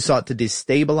who sought to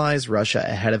destabilize Russia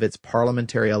ahead of its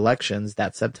parliamentary elections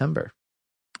that September.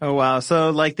 Oh, wow. So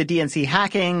like the DNC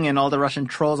hacking and all the Russian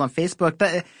trolls on Facebook,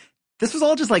 this was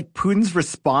all just like Putin's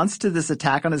response to this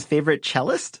attack on his favorite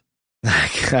cellist?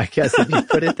 I guess if you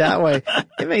put it that way,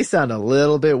 it may sound a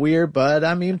little bit weird, but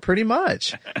I mean, pretty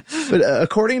much. But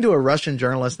according to a Russian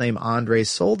journalist named Andrei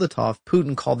Soldatov,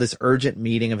 Putin called this urgent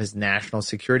meeting of his National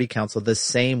Security Council the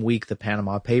same week the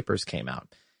Panama Papers came out.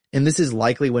 And this is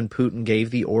likely when Putin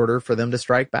gave the order for them to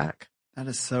strike back. That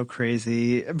is so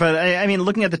crazy. But I mean,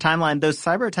 looking at the timeline, those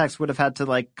cyber attacks would have had to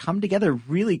like come together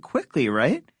really quickly,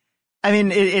 right? I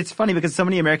mean, it's funny because so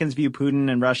many Americans view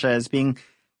Putin and Russia as being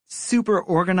super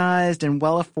organized and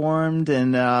well-informed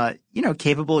and,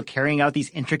 capable of carrying out these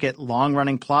intricate,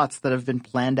 long-running plots that have been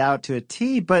planned out to a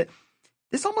T. But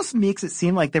this almost makes it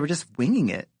seem like they were just winging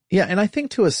it. Yeah, and I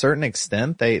think to a certain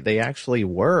extent they actually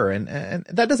were. And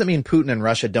that doesn't mean Putin and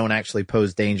Russia don't actually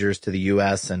pose dangers to the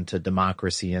U.S. and to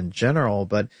democracy in general.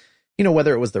 But,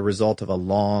 whether it was the result of a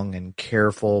long and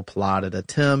careful plotted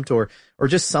attempt or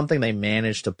just something they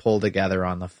managed to pull together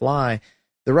on the fly,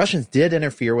 the Russians did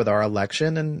interfere with our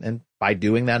election and by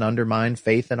doing that undermined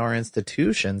faith in our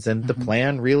institutions. And the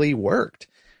plan really worked.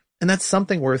 And that's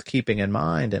something worth keeping in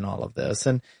mind in all of this.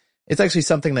 And it's actually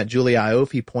something that Julia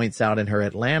Ioffe points out in her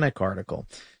Atlantic article.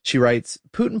 She writes,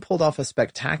 Putin pulled off a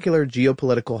spectacular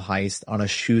geopolitical heist on a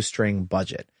shoestring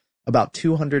budget, about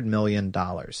 $200 million,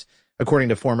 according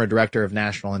to former Director of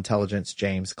National Intelligence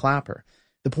James Clapper.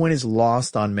 The point is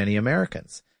lost on many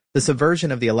Americans. The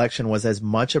subversion of the election was as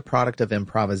much a product of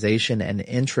improvisation and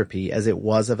entropy as it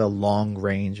was of a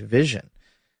long-range vision.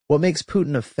 What makes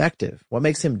Putin effective, what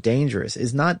makes him dangerous,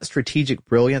 is not strategic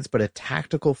brilliance, but a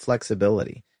tactical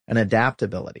flexibility, an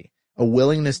adaptability, a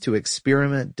willingness to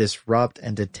experiment, disrupt,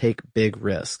 and to take big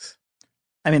risks.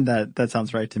 I mean, that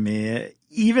sounds right to me.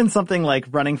 Even something like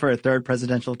running for a third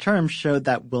presidential term showed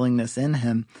that willingness in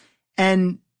him.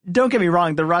 And don't get me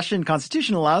wrong, the Russian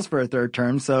constitution allows for a third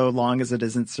term so long as it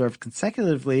isn't served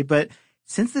consecutively. But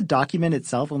since the document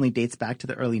itself only dates back to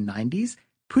the early 90s,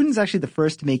 Putin's actually the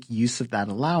first to make use of that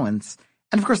allowance.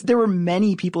 And of course, there were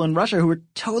many people in Russia who were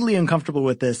totally uncomfortable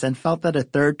with this and felt that a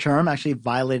third term actually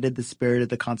violated the spirit of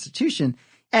the constitution.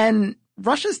 And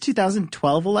Russia's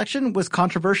 2012 election was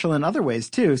controversial in other ways,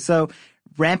 too. So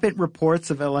rampant reports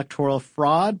of electoral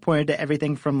fraud pointed to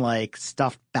everything from like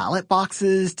stuffed ballot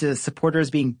boxes to supporters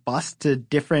being bused to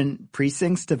different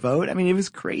precincts to vote. I mean, it was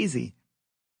crazy.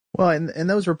 Well, and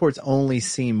those reports only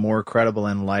seem more credible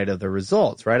in light of the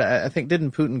results, right? I think,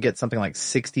 didn't Putin get something like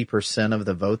 60% of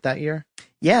the vote that year?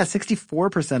 Yeah,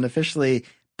 64% officially.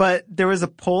 But there was a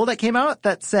poll that came out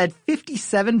that said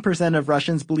 57% of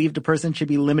Russians believed a person should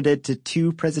be limited to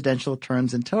 2 presidential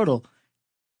terms in total.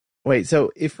 Wait,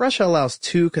 so if Russia allows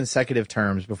 2 consecutive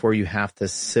terms before you have to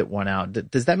sit one out,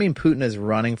 does that mean Putin is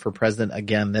running for president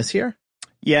again this year?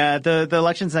 Yeah, the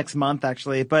election's next month,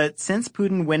 actually. But since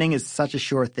Putin winning is such a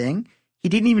sure thing, he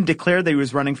didn't even declare that he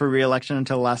was running for re-election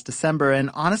until last December.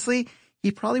 And honestly, he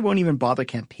probably won't even bother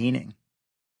campaigning.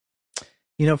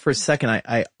 For a second,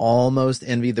 I almost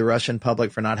envied the Russian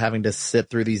public for not having to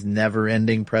sit through these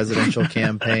never-ending presidential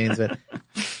campaigns. But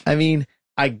I mean,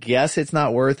 I guess it's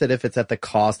not worth it if it's at the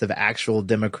cost of actual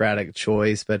democratic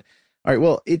choice. But all right,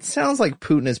 well, it sounds like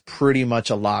Putin is pretty much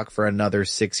a lock for another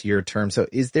 6-year term. So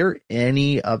is there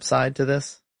any upside to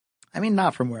this? I mean,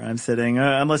 not from where I'm sitting,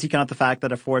 unless you count the fact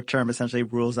that a 4th term essentially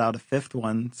rules out a 5th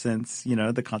one since,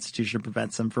 the Constitution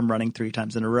prevents him from running 3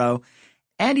 times in a row.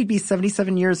 And he'd be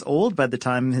 77 years old by the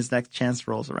time his next chance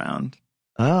rolls around.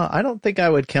 I don't think I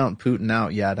would count Putin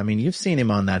out yet. I mean, you've seen him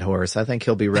on that horse. I think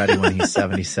he'll be ready when he's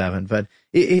 77. But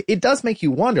it does make you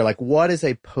wonder, like, what is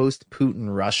a post-Putin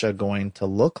Russia going to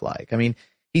look like? I mean,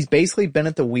 he's basically been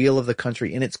at the wheel of the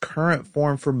country in its current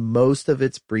form for most of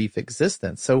its brief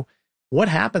existence. So what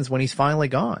happens when he's finally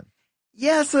gone?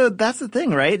 Yeah, so that's the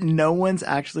thing, right? No one's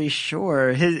actually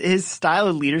sure. His style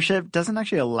of leadership doesn't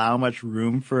actually allow much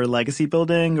room for legacy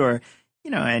building or,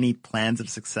 any plans of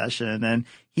succession. And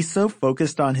he's so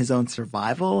focused on his own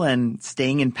survival and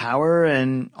staying in power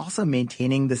and also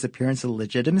maintaining this appearance of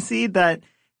legitimacy that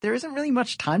there isn't really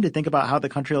much time to think about how the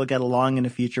country will get along in the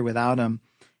future without him.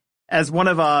 As one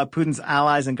of Putin's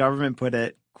allies in government put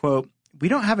it, quote, "We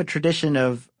don't have a tradition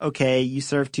of, okay, you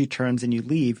serve 2 terms and you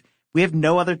leave. We have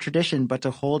no other tradition but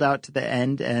to hold out to the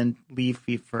end and leave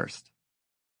feet first."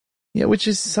 Yeah, which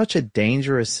is such a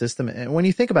dangerous system. And when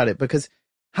you think about it, because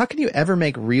how can you ever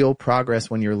make real progress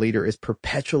when your leader is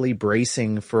perpetually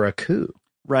bracing for a coup?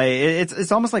 Right.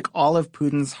 It's almost like all of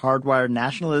Putin's hardwired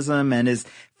nationalism and his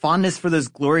fondness for those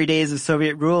glory days of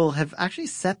Soviet rule have actually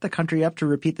set the country up to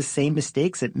repeat the same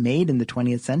mistakes it made in the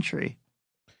 20th century.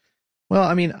 Well,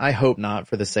 I mean, I hope not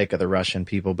for the sake of the Russian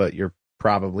people, but you're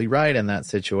probably right in that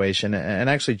situation. And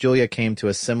actually, Julia came to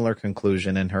a similar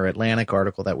conclusion in her Atlantic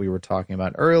article that we were talking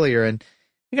about earlier. And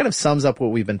it kind of sums up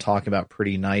what we've been talking about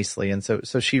pretty nicely. And so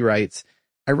she writes,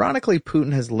 ironically,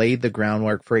 Putin has laid the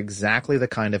groundwork for exactly the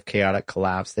kind of chaotic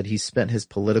collapse that he spent his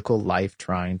political life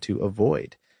trying to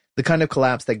avoid. The kind of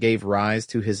collapse that gave rise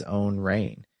to his own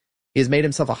reign. He has made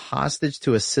himself a hostage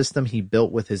to a system he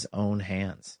built with his own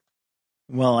hands.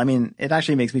 Well, I mean, it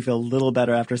actually makes me feel a little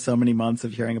better after so many months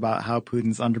of hearing about how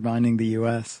Putin's undermining the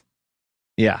U.S.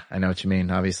 Yeah, I know what you mean,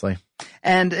 obviously.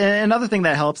 And another thing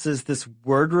that helps is this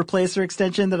word replacer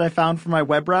extension that I found for my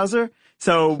web browser.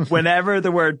 So whenever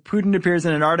the word Putin appears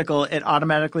in an article, it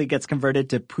automatically gets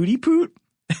converted to Pooty Poot.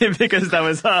 Because that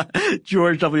was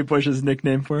George W. Bush's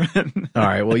nickname for him. All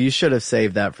right. Well, you should have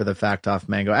saved that for the Fact Off,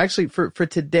 Mango. Actually, for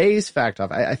today's Fact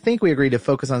Off, I think we agreed to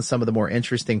focus on some of the more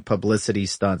interesting publicity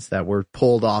stunts that were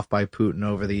pulled off by Putin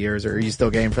over the years. Are you still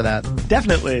game for that?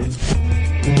 Definitely.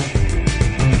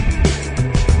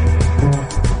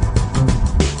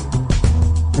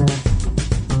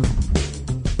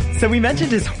 So we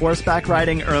mentioned his horseback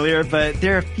riding earlier, but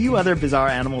there are a few other bizarre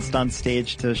animal stunts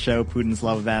staged to show Putin's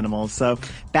love of animals. So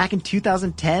back in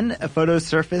 2010, a photo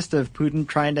surfaced of Putin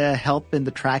trying to help in the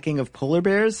tracking of polar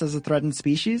bears as a threatened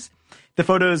species. The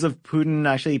photos of Putin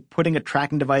actually putting a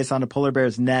tracking device on a polar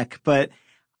bear's neck, but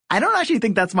I don't actually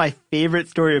think that's my favorite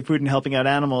story of Putin helping out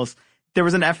animals. There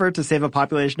was an effort to save a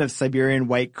population of Siberian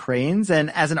white cranes, and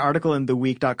as an article in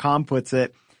TheWeek.com puts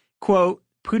it, quote,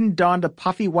 Putin donned a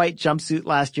puffy white jumpsuit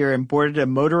last year and boarded a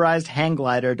motorized hang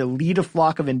glider to lead a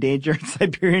flock of endangered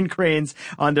Siberian cranes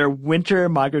on their winter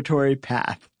migratory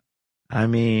path. I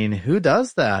mean, who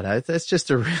does that? It's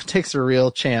just takes a real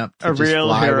champ to just real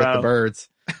fly hero with the birds.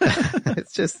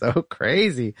 It's just so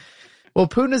crazy. Well,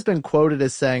 Putin has been quoted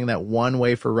as saying that one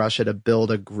way for Russia to build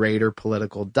a greater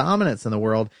political dominance in the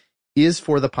world is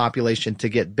for the population to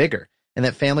get bigger. And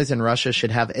that families in Russia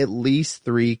should have at least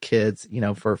 3 kids,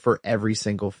 for every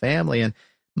single family. And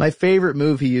my favorite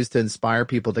move he used to inspire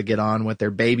people to get on with their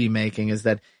baby making is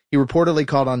that he reportedly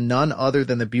called on none other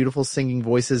than the beautiful singing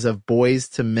voices of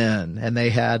Boyz II Men. And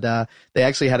they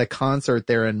actually had a concert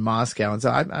there in Moscow. And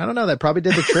so I don't know, that probably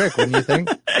did the trick, wouldn't you think?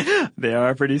 They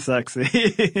are pretty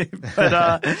sexy.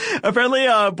 But apparently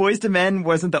Boyz II Men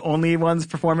wasn't the only ones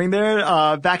performing there.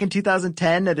 Back in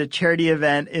 2010 at a charity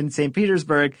event in St.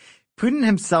 Petersburg, Putin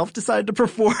himself decided to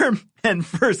perform, and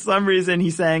for some reason he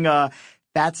sang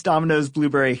Fats Domino's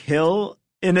Blueberry Hill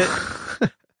in it.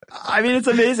 I mean, it's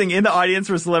amazing. In the audience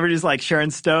were celebrities like Sharon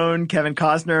Stone, Kevin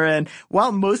Costner, and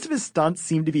while most of his stunts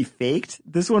seemed to be faked,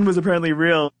 this one was apparently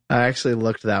real. I actually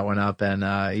looked that one up, and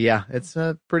yeah, it's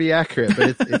pretty accurate,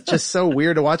 but it's just so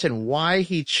weird to watch, and why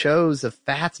he chose a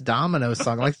Fats Domino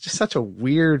song. Like, it's just such a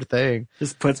weird thing.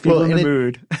 Just puts people in the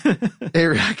mood.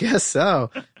 I guess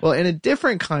so. Well, in a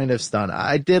different kind of stunt,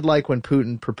 I did like when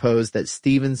Putin proposed that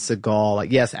Steven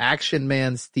Seagal, action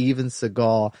man Steven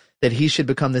Seagal, that he should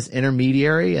become this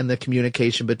intermediary in the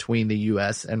communication between the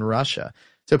U.S. and Russia.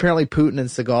 So apparently Putin and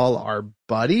Seagal are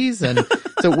buddies. And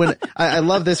so when I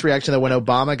love this reaction that when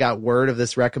Obama got word of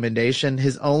this recommendation,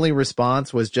 his only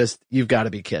response was just, "You've got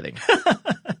to be kidding."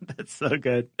 That's so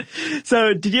good.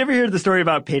 So did you ever hear the story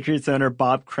about Patriots owner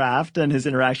Bob Kraft and his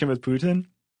interaction with Putin?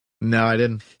 No, I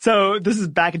didn't. So this is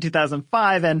back in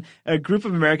 2005, and a group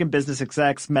of American business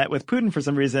execs met with Putin for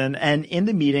some reason, and in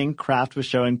the meeting, Kraft was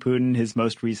showing Putin his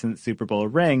most recent Super Bowl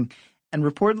ring, and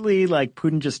reportedly,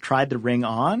 Putin just tried the ring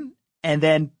on, and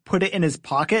then put it in his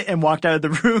pocket and walked out of the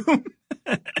room.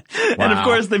 And of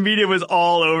course, the media was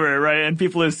all over it, right? And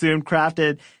people assumed Kraft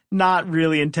had not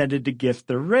really intended to gift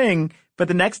the ring, but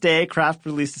the next day, Kraft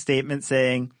released a statement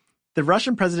saying, "The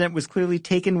Russian president was clearly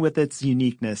taken with its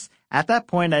uniqueness. At that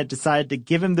point, I decided to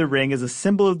give him the ring as a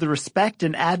symbol of the respect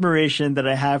and admiration that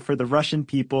I have for the Russian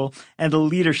people and the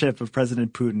leadership of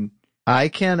President Putin." I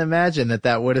can't imagine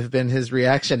that would have been his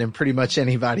reaction and pretty much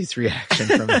anybody's reaction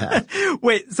from that.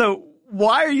 Wait, so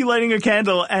why are you lighting a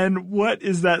candle and what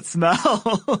is that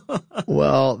smell?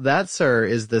 Well, that, sir,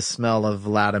 is the smell of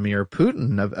Vladimir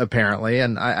Putin, apparently.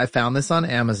 And I found this on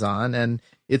Amazon, and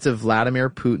it's a Vladimir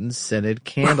Putin scented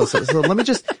candle. So let me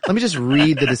just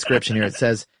read the description here. It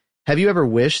says, "Have you ever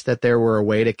wished that there were a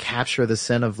way to capture the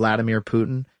scent of Vladimir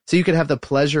Putin so you could have the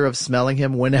pleasure of smelling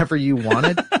him whenever you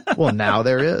wanted? Well, now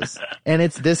there is. And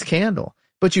it's this candle.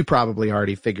 But you probably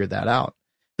already figured that out.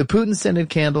 The Putin-scented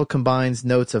candle combines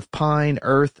notes of pine,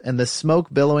 earth, and the smoke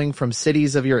billowing from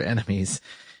cities of your enemies.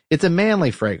 It's a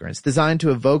manly fragrance designed to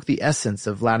evoke the essence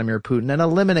of Vladimir Putin and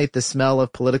eliminate the smell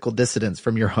of political dissidents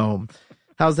from your home.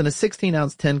 Housed in a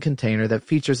 16-ounce tin container that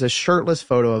features a shirtless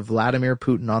photo of Vladimir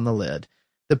Putin on the lid.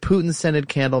 The Putin-scented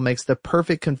candle makes the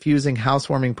perfect confusing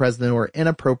housewarming present or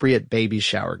inappropriate baby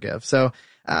shower gift. So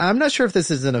I'm not sure if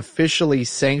this is an officially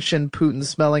sanctioned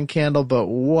Putin-smelling candle, but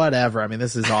whatever. I mean,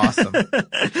 this is awesome.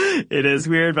 It is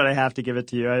weird, but I have to give it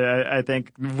to you. I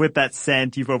think with that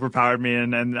scent, you've overpowered me,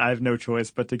 and I have no choice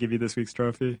but to give you this week's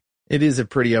trophy. It is a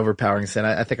pretty overpowering scent.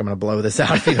 I think I'm going to blow this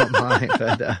out if you don't mind.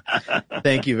 But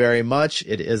thank you very much.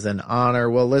 It is an honor.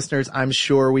 Well, listeners, I'm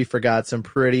sure we forgot some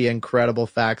pretty incredible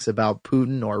facts about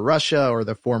Putin or Russia or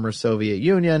the former Soviet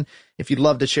Union. If you'd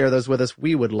love to share those with us,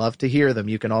 we would love to hear them.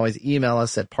 You can always email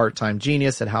us at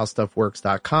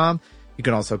parttimegenius@howstuffworks.com. You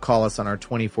can also call us on our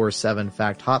 24/7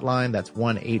 fact hotline. That's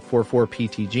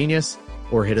 1-844-PT-GENIUS,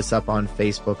 or hit us up on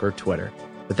Facebook or Twitter.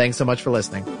 But thanks so much for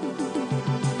listening.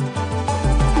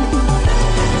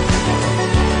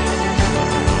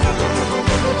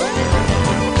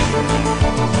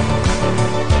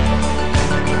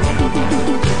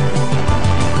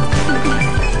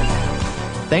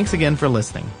 Thanks again for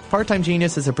listening. Part-Time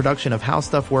Genius is a production of How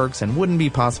Stuff Works and wouldn't be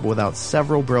possible without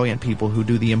several brilliant people who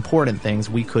do the important things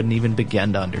we couldn't even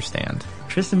begin to understand.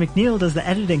 Tristan McNeil does the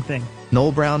editing thing.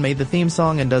 Noel Brown made the theme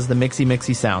song and does the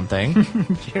mixy sound thing.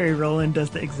 Jerry Rowland does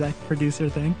the exec producer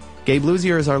thing. Gabe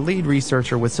Luzier is our lead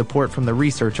researcher with support from the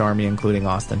research army, including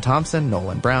Austin Thompson,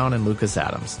 Nolan Brown, and Lucas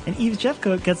Adams. And Eves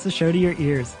Jeffcoat gets the show to your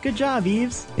ears. Good job,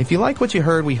 Eves. If you like what you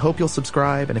heard, we hope you'll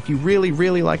subscribe. And if you really,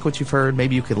 really like what you've heard,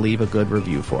 maybe you could leave a good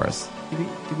review for us. Did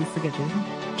we forget Jason?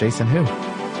 Jason who?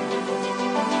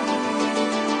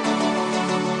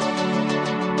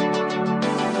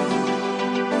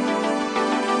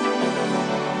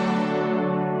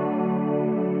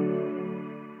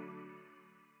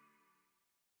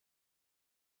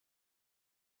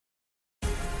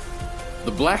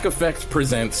 The Black Effect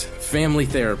presents Family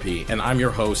Therapy, and I'm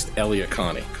your host, Elliot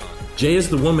Connie. Jay is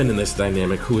the woman in this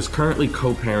dynamic who is currently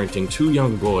co-parenting 2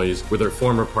 young boys with her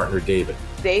former partner, David.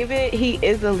 David, he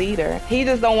is a leader. He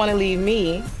just don't want to leave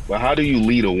me. But how do you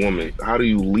lead a woman? How do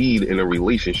you lead in a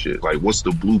relationship? Like, what's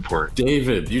the blueprint?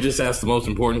 David, you just asked the most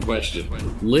important question.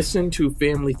 Listen to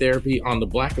Family Therapy on the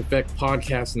Black Effect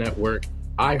Podcast Network,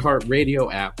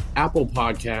 iHeartRadio app, Apple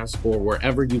Podcasts, or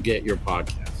wherever you get your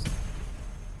podcasts.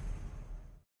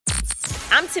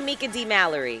 I'm Tamika D.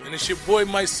 Mallory. And it's your boy,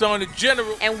 my son, the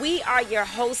General. And we are your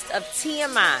hosts of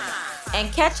TMI.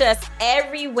 And catch us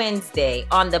every Wednesday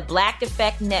on the Black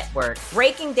Effect Network,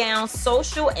 breaking down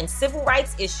social and civil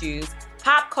rights issues,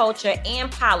 pop culture,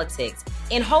 and politics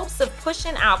in hopes of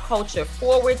pushing our culture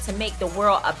forward to make the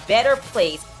world a better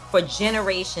place for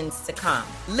generations to come.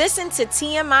 Listen to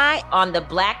TMI on the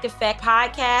Black Effect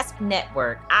Podcast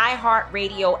Network,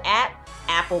 iHeartRadio app,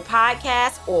 Apple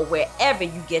Podcasts, or wherever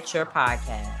you get your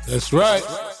podcasts. That's right.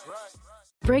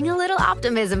 Bring a little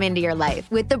optimism into your life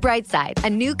with The Bright Side, a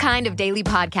new kind of daily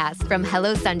podcast from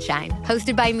Hello Sunshine,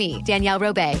 hosted by me, Danielle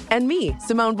Robay. And me,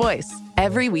 Simone Boyce.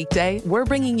 Every weekday, we're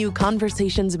bringing you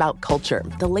conversations about culture,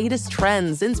 the latest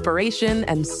trends, inspiration,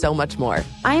 and so much more.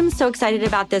 I am so excited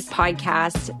about this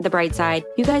podcast, The Bright Side.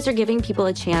 You guys are giving people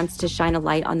a chance to shine a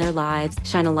light on their lives,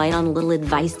 shine a light on a little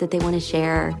advice that they want to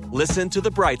share. Listen to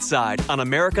The Bright Side on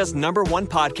America's #1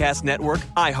 podcast network,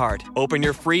 iHeart. Open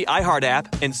your free iHeart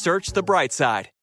app and search The Bright Side.